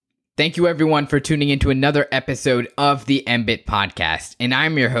Thank you everyone for tuning into another episode of the MBIT podcast, and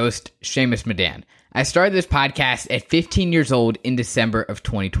I'm your host, Seamus Madan. I started this podcast at 15 years old in December of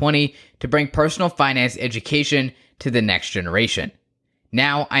 2020 to bring personal finance education to the next generation.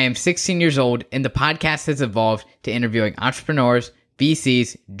 Now I am 16 years old, and the podcast has evolved to interviewing entrepreneurs,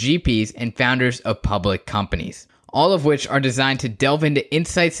 VCs, GPs, and founders of public companies, all of which are designed to delve into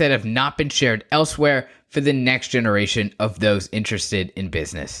insights that have not been shared elsewhere for the next generation of those interested in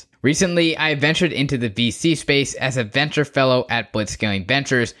business. Recently, I ventured into the VC space as a venture fellow at Blitzscaling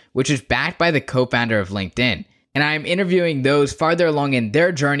Ventures, which is backed by the co-founder of LinkedIn. And I am interviewing those farther along in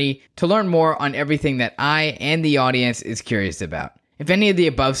their journey to learn more on everything that I and the audience is curious about. If any of the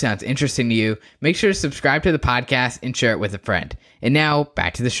above sounds interesting to you, make sure to subscribe to the podcast and share it with a friend. And now,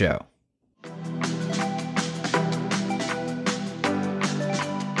 back to the show.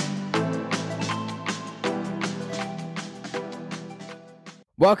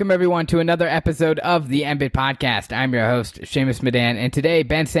 Welcome, everyone, to another episode of the MBIT podcast. I'm your host, Seamus Madan, and today,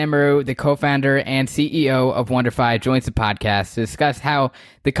 Ben Samaroo, the co-founder and CEO of WonderFi, joins the podcast to discuss how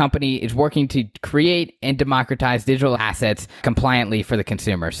the company is working to create and democratize digital assets compliantly for the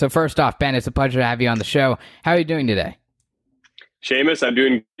consumer. So first off, Ben, it's a pleasure to have you on the show. How are you doing today? Seamus, I'm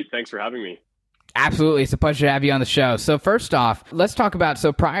doing great. Thanks for having me. Absolutely. It's a pleasure to have you on the show. So first off, let's talk about,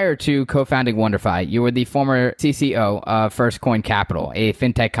 so prior to co-founding WonderFi, you were the former CCO of First Coin Capital, a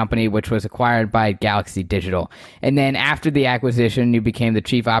fintech company which was acquired by Galaxy Digital. And then after the acquisition, you became the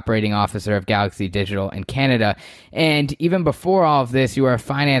chief operating officer of Galaxy Digital in Canada. And even before all of this, you were a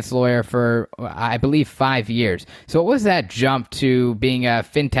finance lawyer for, I believe, 5 years. So what was that jump to being a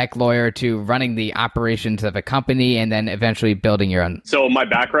fintech lawyer to running the operations of a company and then eventually building your own? So my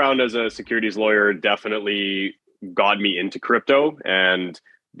background as a securities lawyer definitely got me into crypto. And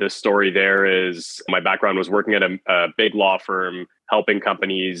the story there is my background was working at a big law firm, helping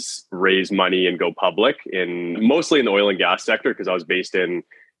companies raise money and go public mostly in the oil and gas sector, because I was based in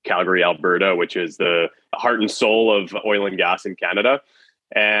Calgary, Alberta, which is the heart and soul of oil and gas in Canada.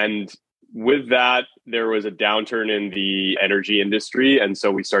 And with that, there was a downturn in the energy industry. And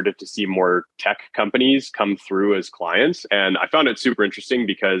so we started to see more tech companies come through as clients. And I found it super interesting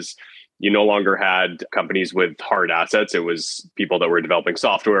because you no longer had companies with hard assets. It was people that were developing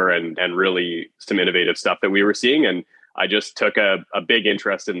software and really some innovative stuff that we were seeing. And I just took a big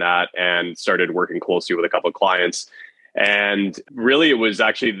interest in that and started working closely with a couple of clients. And really, it was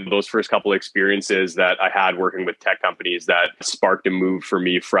actually those first couple of experiences that I had working with tech companies that sparked a move for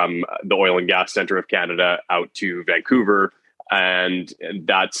me from the oil and gas center of Canada out to Vancouver. And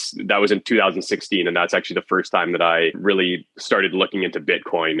that was in 2016. And that's actually the first time that I really started looking into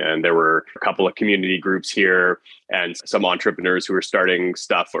Bitcoin. And there were a couple of community groups here and some entrepreneurs who were starting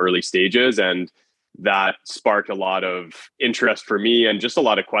stuff early stages. And that sparked a lot of interest for me and just a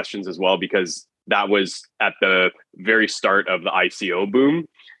lot of questions as well, because that was at the very start of the ICO boom.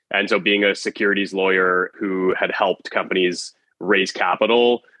 And so being a securities lawyer who had helped companies raise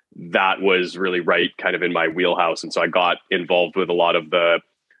capital, that was really right kind of in my wheelhouse. And so I got involved with a lot of the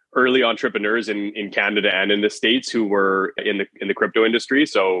early entrepreneurs in Canada and in the States who were in the crypto industry.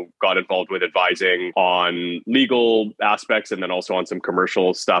 So got involved with advising on legal aspects and then also on some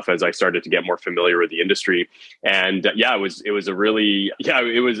commercial stuff as I started to get more familiar with the industry. And it was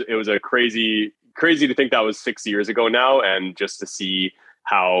a crazy to think that was 6 years ago now, and just to see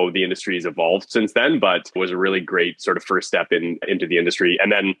how the industry has evolved since then, but it was a really great sort of first step into the industry.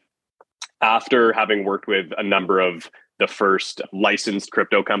 And then after having worked with a number of the first licensed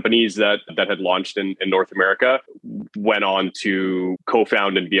crypto companies that had launched in North America, went on to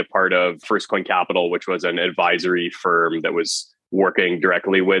co-found and be a part of First Coin Capital, which was an advisory firm that was working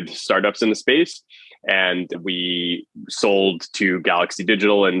directly with startups in the space. And we sold to Galaxy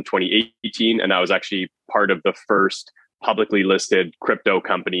Digital in 2018. And that was actually part of the first publicly listed crypto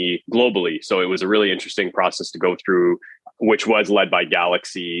company globally. So it was a really interesting process to go through, which was led by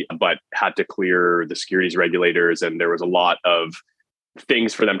Galaxy, but had to clear the securities regulators. And there was a lot of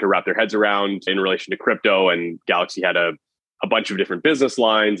things for them to wrap their heads around in relation to crypto. And Galaxy had a bunch of different business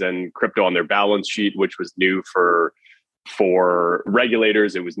lines and crypto on their balance sheet, which was new for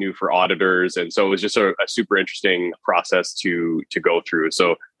regulators. It was new for auditors. And so it was just a super interesting process to go through.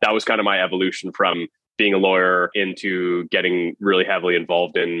 So that was kind of my evolution from being a lawyer into getting really heavily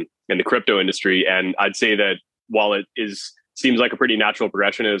involved in the crypto industry. And I'd say that while it seems like a pretty natural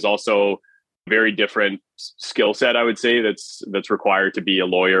progression, it is also a very different skill set, I would say, that's required to be a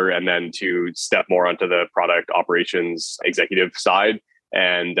lawyer and then to step more onto the product operations executive side.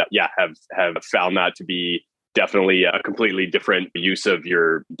 And have found that to be definitely a completely different use of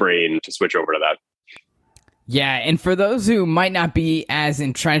your brain to switch over to that. Yeah, and for those who might not be as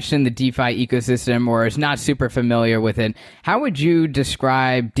entrenched in the DeFi ecosystem or is not super familiar with it, how would you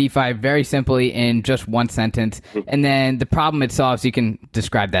describe DeFi very simply in just one sentence? And then the problem it solves, you can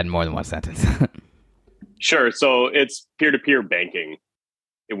describe that in more than one sentence. Sure. So it's peer-to-peer banking.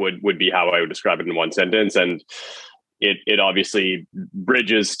 It would be how I would describe it in one sentence. And it obviously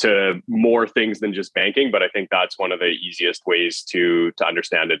bridges to more things than just banking, but I think that's one of the easiest ways to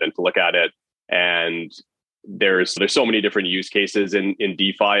understand it and to look at it. And there's so many different use cases in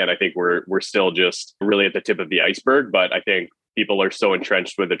DeFi, and I think we're still just really at the tip of the iceberg. But I think people are so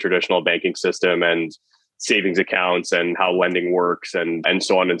entrenched with the traditional banking system and savings accounts and how lending works and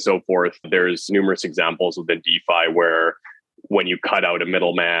so on and so forth. There's numerous examples within DeFi where when you cut out a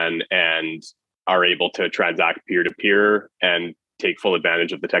middleman and are able to transact peer-to-peer and take full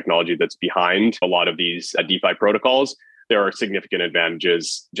advantage of the technology that's behind a lot of these DeFi protocols, there are significant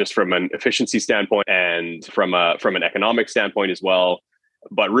advantages just from an efficiency standpoint and from an economic standpoint as well.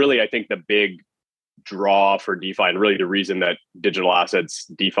 But really, I think the big draw for DeFi and really the reason that digital assets,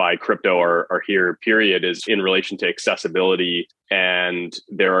 DeFi, crypto are here, period, is in relation to accessibility. And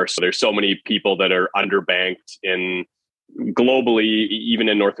there's so many people that are underbanked in globally, even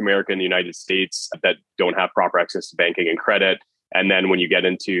in North America and the United States, that don't have proper access to banking and credit. And then when you get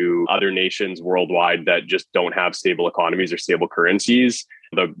into other nations worldwide that just don't have stable economies or stable currencies,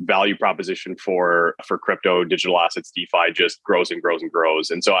 the value proposition for crypto, digital assets, DeFi just grows and grows and grows.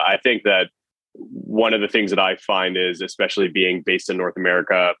 And so I think that one of the things that I find is, especially being based in North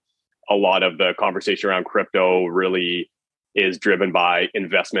America, a lot of the conversation around crypto really is driven by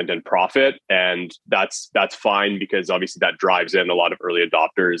investment and profit. And that's fine, because obviously that drives in a lot of early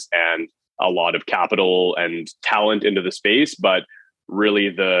adopters and a lot of capital and talent into the space. But really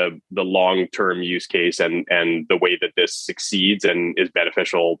the long-term use case and the way that this succeeds and is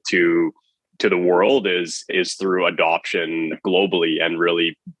beneficial to the world is through adoption globally and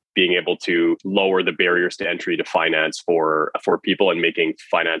really being able to lower the barriers to entry to finance for people and making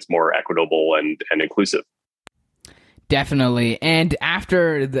finance more equitable and inclusive. Definitely. And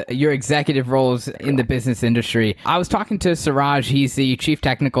after your executive roles in the business industry, I was talking to Siraj. He's the chief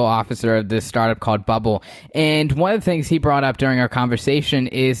technical officer of this startup called Bubble. And one of the things he brought up during our conversation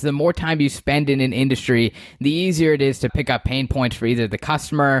is the more time you spend in an industry, the easier it is to pick up pain points for either the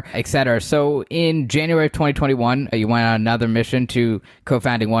customer, et cetera. So in January of 2021, you went on another mission to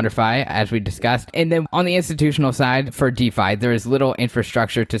co-founding WonderFi, as we discussed. And then on the institutional side for DeFi, there is little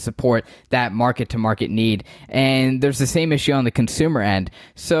infrastructure to support that market-to-market need. And there's the same issue on the consumer end.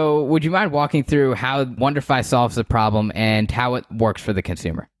 So would you mind walking through how WonderFi solves the problem and how it works for the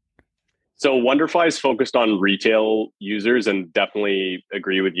consumer? So WonderFi is focused on retail users, and definitely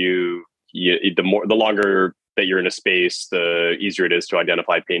agree with you. The longer that you're in a space, the easier it is to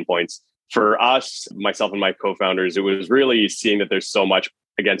identify pain points. For us, myself and my co-founders, it was really seeing that there's so much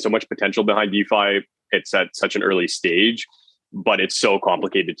potential behind DeFi. It's at such an early stage, but it's so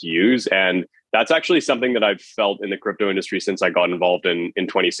complicated to use. And that's actually something that I've felt in the crypto industry since I got involved in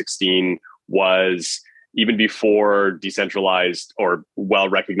 2016, was even before decentralized or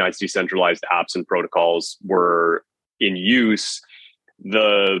well-recognized decentralized apps and protocols were in use,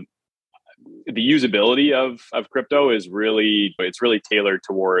 the usability of crypto is really tailored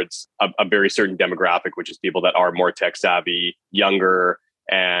towards a very certain demographic, which is people that are more tech savvy, younger.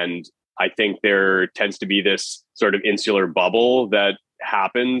 And I think there tends to be this sort of insular bubble that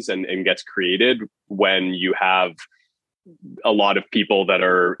happens and gets created when you have a lot of people that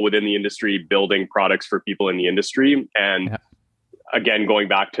are within the industry building products for people in the industry. And again, going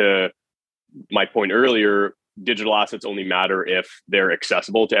back to my point earlier, digital assets only matter if they're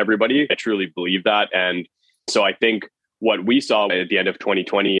accessible to everybody. I truly believe that. And so I think what we saw at the end of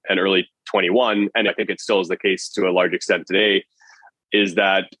 2020 and early 21, and I think it still is the case to a large extent today, is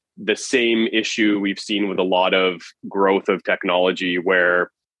that the same issue we've seen with a lot of growth of technology, where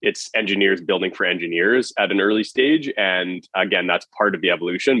it's engineers building for engineers at an early stage. And again, that's part of the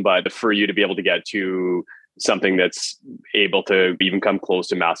evolution. But for you to be able to get to something that's able to even come close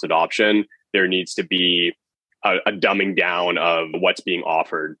to mass adoption, there needs to be a dumbing down of what's being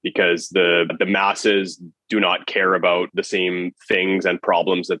offered, because the masses do not care about the same things and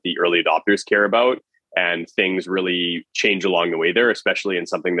problems that the early adopters care about. And things really change along the way there, especially in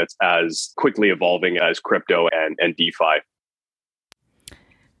something that's as quickly evolving as crypto and DeFi.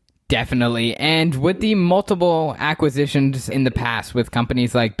 Definitely. And with the multiple acquisitions in the past with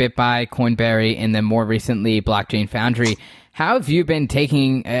companies like BitBuy, Coinberry, and then more recently Blockchain Foundry, how have you been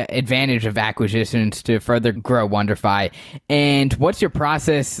taking advantage of acquisitions to further grow WonderFi? And what's your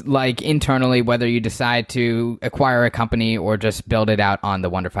process like internally, whether you decide to acquire a company or just build it out on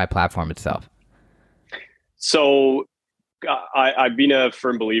the WonderFi platform itself? So I've been a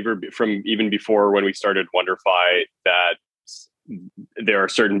firm believer from even before when we started WonderFi that there are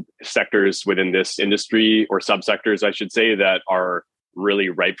certain sectors within this industry, or subsectors, I should say, that are really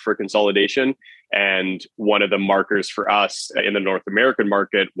ripe for consolidation. And one of the markers for us in the North American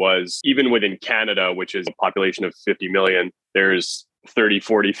market was, even within Canada, which is a population of 50 million, there's 30,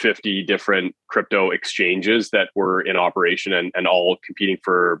 40, 50 different crypto exchanges that were in operation and all competing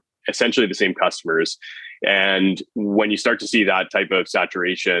for essentially the same customers. And when you start to see that type of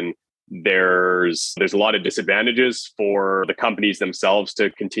saturation, there's a lot of disadvantages for the companies themselves to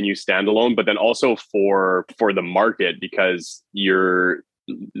continue standalone, but then also for the market, because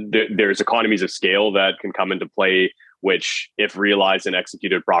there's economies of scale that can come into play, which, if realized and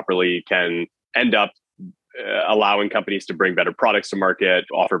executed properly, can end up allowing companies to bring better products to market,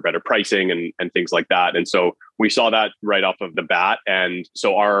 offer better pricing and things like that. And so we saw that right off of the bat. And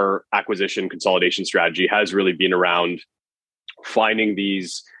so our acquisition consolidation strategy has really been around finding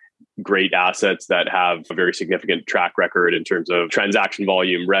these great assets that have a very significant track record in terms of transaction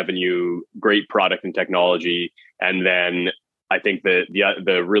volume, revenue, great product and technology. And then I think that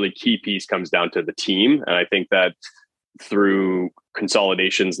the really key piece comes down to the team. And I think that through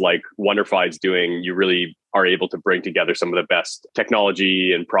consolidations like WonderFi is doing, you really are able to bring together some of the best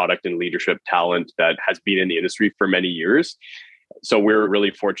technology and product and leadership talent that has been in the industry for many years. So we're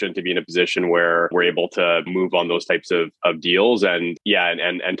really fortunate to be in a position where we're able to move on those types of deals. And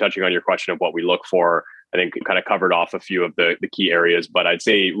touching on your question of what we look for, I think kind of covered off a few of the key areas, but I'd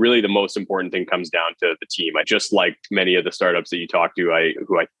say really the most important thing comes down to the team. I just, like many of the startups that you talk to,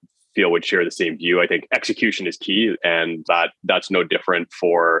 who I feel would share the same view. I think execution is key, and that's no different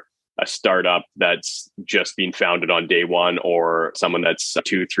for a startup that's just been founded on day one, or someone that's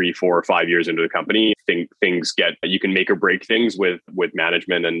 2, 3, 4, or 5 years into the company. You can make or break things with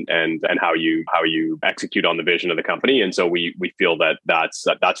management and how you execute on the vision of the company. And so we feel that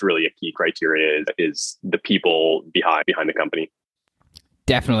that's really a key criteria is the people behind the company.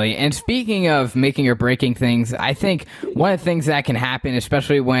 Definitely. And speaking of making or breaking things, I think one of the things that can happen,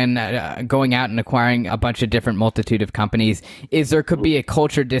 especially when going out and acquiring a bunch of different multitude of companies, is there could be a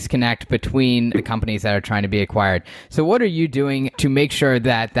culture disconnect between the companies that are trying to be acquired. So what are you doing to make sure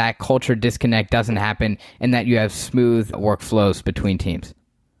that that culture disconnect doesn't happen and that you have smooth workflows between teams?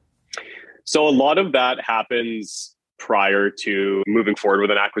 So a lot of that happens prior to moving forward with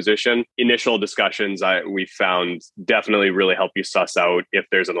an acquisition. Initial discussions we found definitely really help you suss out if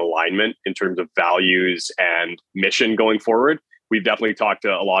there's an alignment in terms of values and mission going forward. We've definitely talked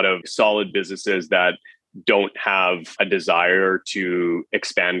to a lot of solid businesses that don't have a desire to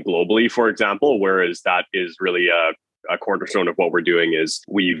expand globally, for example, whereas that is really a cornerstone of what we're doing. Is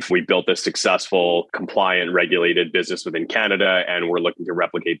we built a successful, compliant, regulated business within Canada, and we're looking to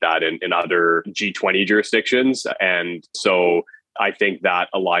replicate that in other G20 jurisdictions. And so I think that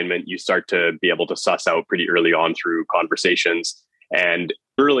alignment you start to be able to suss out pretty early on through conversations. And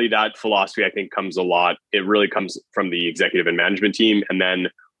really that philosophy, I think, comes a lot. It really comes from the executive and management team. And then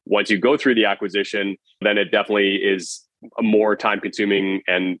once you go through the acquisition, then it definitely is more time consuming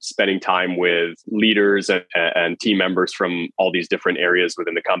and spending time with leaders and team members from all these different areas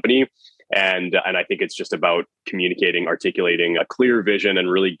within the company. And I think it's just about communicating, articulating a clear vision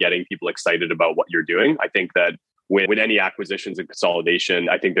and really getting people excited about what you're doing. I think that with any acquisitions and consolidation,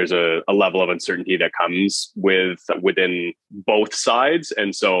 I think there's a level of uncertainty that comes within both sides.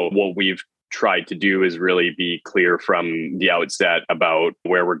 And so what we've tried to do is really be clear from the outset about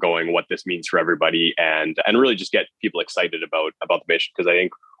where we're going, what this means for everybody, and really just get people excited about the mission. Because I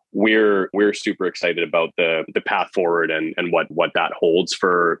think we're super excited about the path forward and what that holds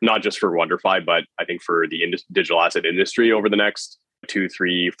for not just for WonderFi, but I think for the digital asset industry over the next 2,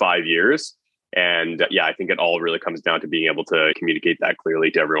 3, 5 years. And I think it all really comes down to being able to communicate that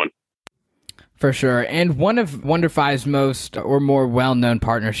clearly to everyone. For sure. And one of WonderFi's most or more well-known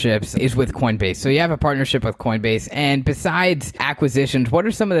partnerships is with Coinbase. So you have a partnership with Coinbase. And besides acquisitions, what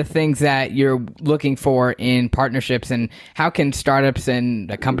are some of the things that you're looking for in partnerships, and how can startups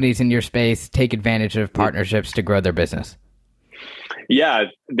and companies in your space take advantage of partnerships to grow their business? Yeah,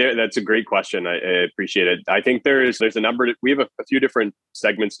 that's a great question. I appreciate it. I think there's a number. We have a few different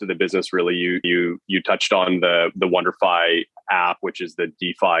segments to the business. Really, you touched on the WonderFi app, which is the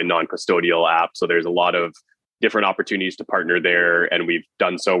DeFi non-custodial app. So there's a lot of different opportunities to partner there, and we've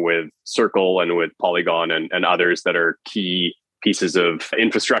done so with Circle and with Polygon and others that are key pieces of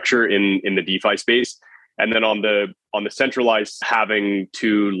infrastructure in the DeFi space. And then on the centralized, having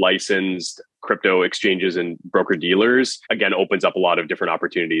 2 licensed crypto exchanges and broker dealers, again, opens up a lot of different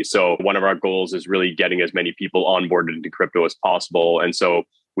opportunities. So one of our goals is really getting as many people onboarded into crypto as possible. And so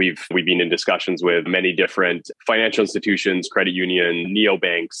We've been in discussions with many different financial institutions, credit union,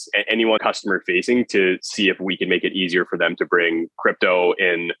 neobanks, anyone customer facing to see if we can make it easier for them to bring crypto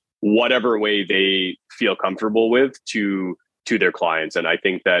in whatever way they feel comfortable with to their clients. And I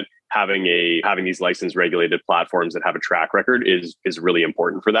think that having these licensed regulated platforms that have a track record is really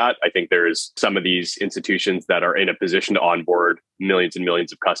important for that. I think there's some of these institutions that are in a position to onboard millions and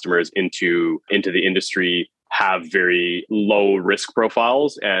millions of customers into the industry have very low risk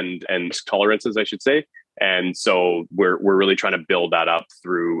profiles and risk tolerances, I should say. And so we're really trying to build that up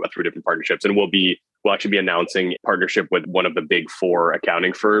through different partnerships. And we'll actually be announcing a partnership with one of the big four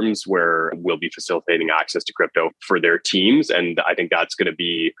accounting firms where we'll be facilitating access to crypto for their teams. And I think that's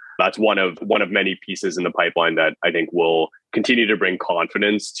one of many pieces in the pipeline that I think will continue to bring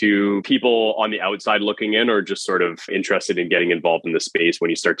confidence to people on the outside looking in or just sort of interested in getting involved in the space when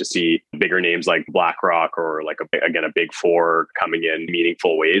you start to see bigger names like BlackRock or like a big four coming in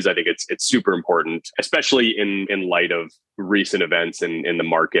meaningful ways. I think it's super important, especially in light of recent events in the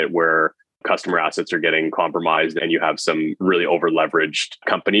market where customer assets are getting compromised and you have some really over leveraged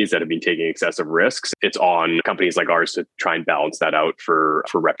companies that have been taking excessive risks. It's on companies like ours to try and balance that out for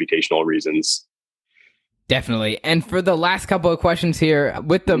reputational reasons. Definitely. And for the last couple of questions here,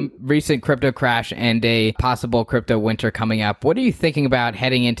 with the recent crypto crash and a possible crypto winter coming up, what are you thinking about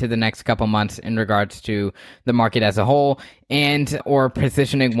heading into the next couple months in regards to the market as a whole and or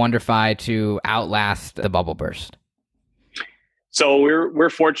positioning WonderFi to outlast the bubble burst? So we're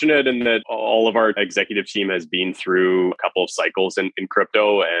fortunate in that all of our executive team has been through a couple of cycles in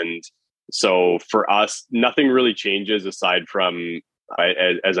crypto. And so for us, nothing really changes aside from,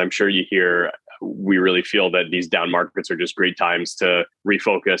 as I'm sure you hear, we really feel that these down markets are just great times to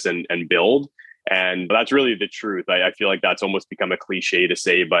refocus and build. And that's really the truth. I feel like that's almost become a cliche to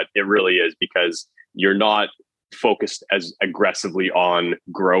say, but it really is, because you're not focused as aggressively on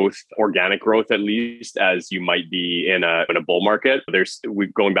growth, organic growth, at least, as you might be in a bull market. We're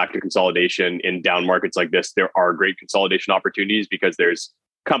going back to consolidation in down markets like this. There are great consolidation opportunities because there's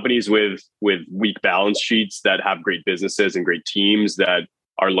companies with weak balance sheets that have great businesses and great teams that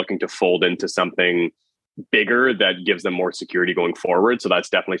are looking to fold into something bigger that gives them more security going forward. So that's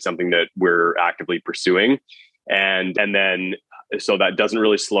definitely something that we're actively pursuing. And then, so that doesn't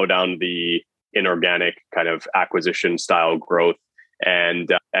really slow down the inorganic kind of acquisition style growth.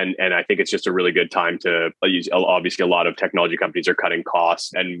 And I think it's just a really good time to use. Obviously, a lot of technology companies are cutting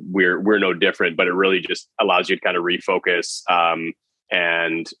costs, and we're no different. But it really just allows you to kind of refocus,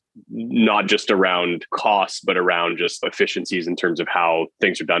 and not just around costs, but around just efficiencies in terms of how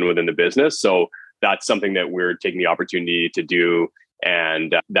things are done within the business. So that's something that we're taking the opportunity to do,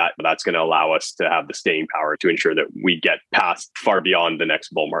 and that's going to allow us to have the staying power to ensure that we get past far beyond the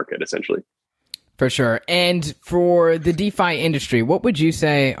next bull market, essentially. For sure. And for the DeFi industry, what would you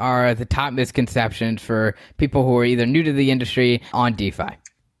say are the top misconceptions for people who are either new to the industry on DeFi?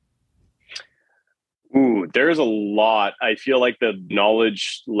 Ooh, there's a lot. I feel like the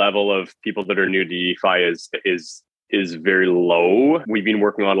knowledge level of people that are new to DeFi is very low. We've been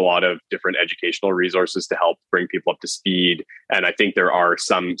working on a lot of different educational resources to help bring people up to speed. And I think there are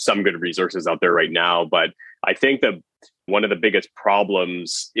some good resources out there right now. But I think that one of the biggest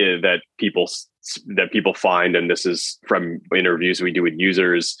problems that people find, and this is from interviews we do with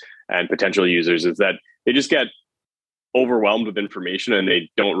users and potential users, is that they just get overwhelmed with information and they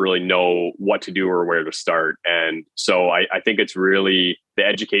don't really know what to do or where to start. And so I think it's really, the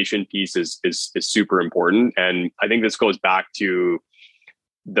education piece is super important. And I think this goes back to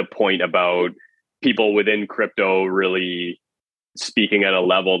the point about people within crypto really speaking at a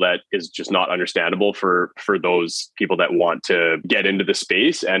level that is just not understandable for those people that want to get into the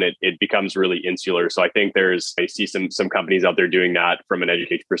space, and it becomes really insular. So I think I see some companies out there doing that from an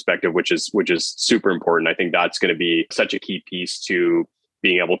education perspective, which is super important. I think that's going to be such a key piece to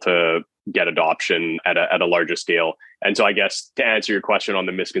being able to get adoption at a larger scale. And so I guess to answer your question on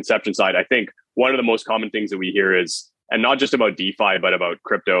the misconception side, I think one of the most common things that we hear is, and not just about DeFi, but about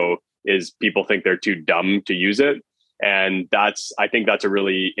crypto, is people think they're too dumb to use it. And I think that's a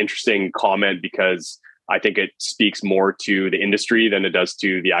really interesting comment, because I think it speaks more to the industry than it does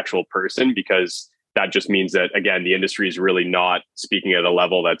to the actual person, because that just means that, again, the industry is really not speaking at a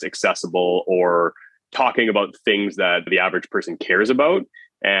level that's accessible or talking about things that the average person cares about.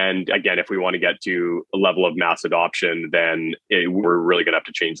 And again, if we want to get to a level of mass adoption, then we're really going to have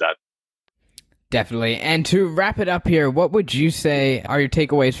to change that. Definitely. And to wrap it up here, what would you say are your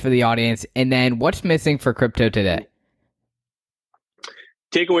takeaways for the audience? And then what's missing for crypto today?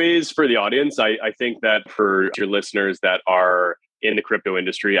 Takeaways for the audience, I think that for your listeners that are in the crypto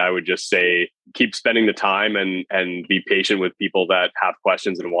industry, I would just say keep spending the time and be patient with people that have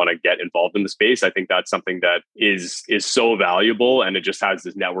questions and want to get involved in the space. I think that's something that is so valuable, and it just has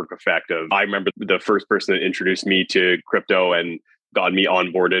this network effect of, I remember the first person that introduced me to crypto and got me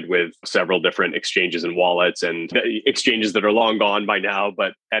onboarded with several different exchanges and wallets, and exchanges that are long gone by now,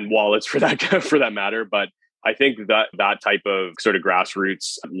 and wallets for that matter. But I think that type of sort of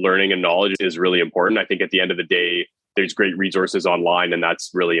grassroots learning and knowledge is really important. I think at the end of the day, there's great resources online, and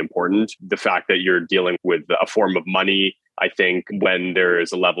that's really important. The fact that you're dealing with a form of money, I think when there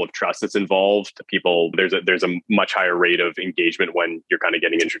is a level of trust that's involved, there's a much higher rate of engagement when you're kind of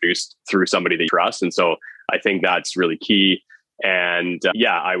getting introduced through somebody that you trust. And so I think that's really key. And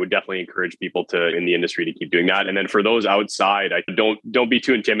I would definitely encourage people in the industry to keep doing that. And then for those outside, don't be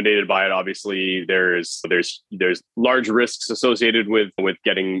too intimidated by it. Obviously, there's large risks associated with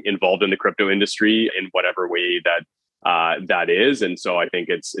getting involved in the crypto industry in whatever way that is. And so I think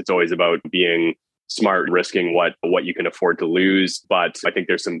it's always about being smart, risking what you can afford to lose. But I think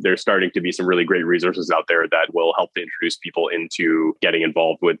there's starting to be some really great resources out there that will help to introduce people into getting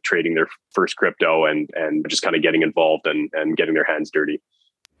involved with trading their first crypto and just kind of getting involved and getting their hands dirty.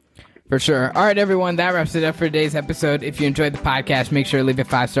 For sure. All right, everyone, that wraps it up for today's episode. If you enjoyed the podcast, make sure to leave a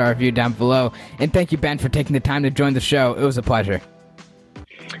 5-star review down below. And thank you, Ben, for taking the time to join the show. It was a pleasure.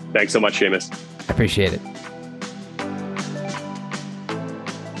 Thanks so much, Seamus. I appreciate it.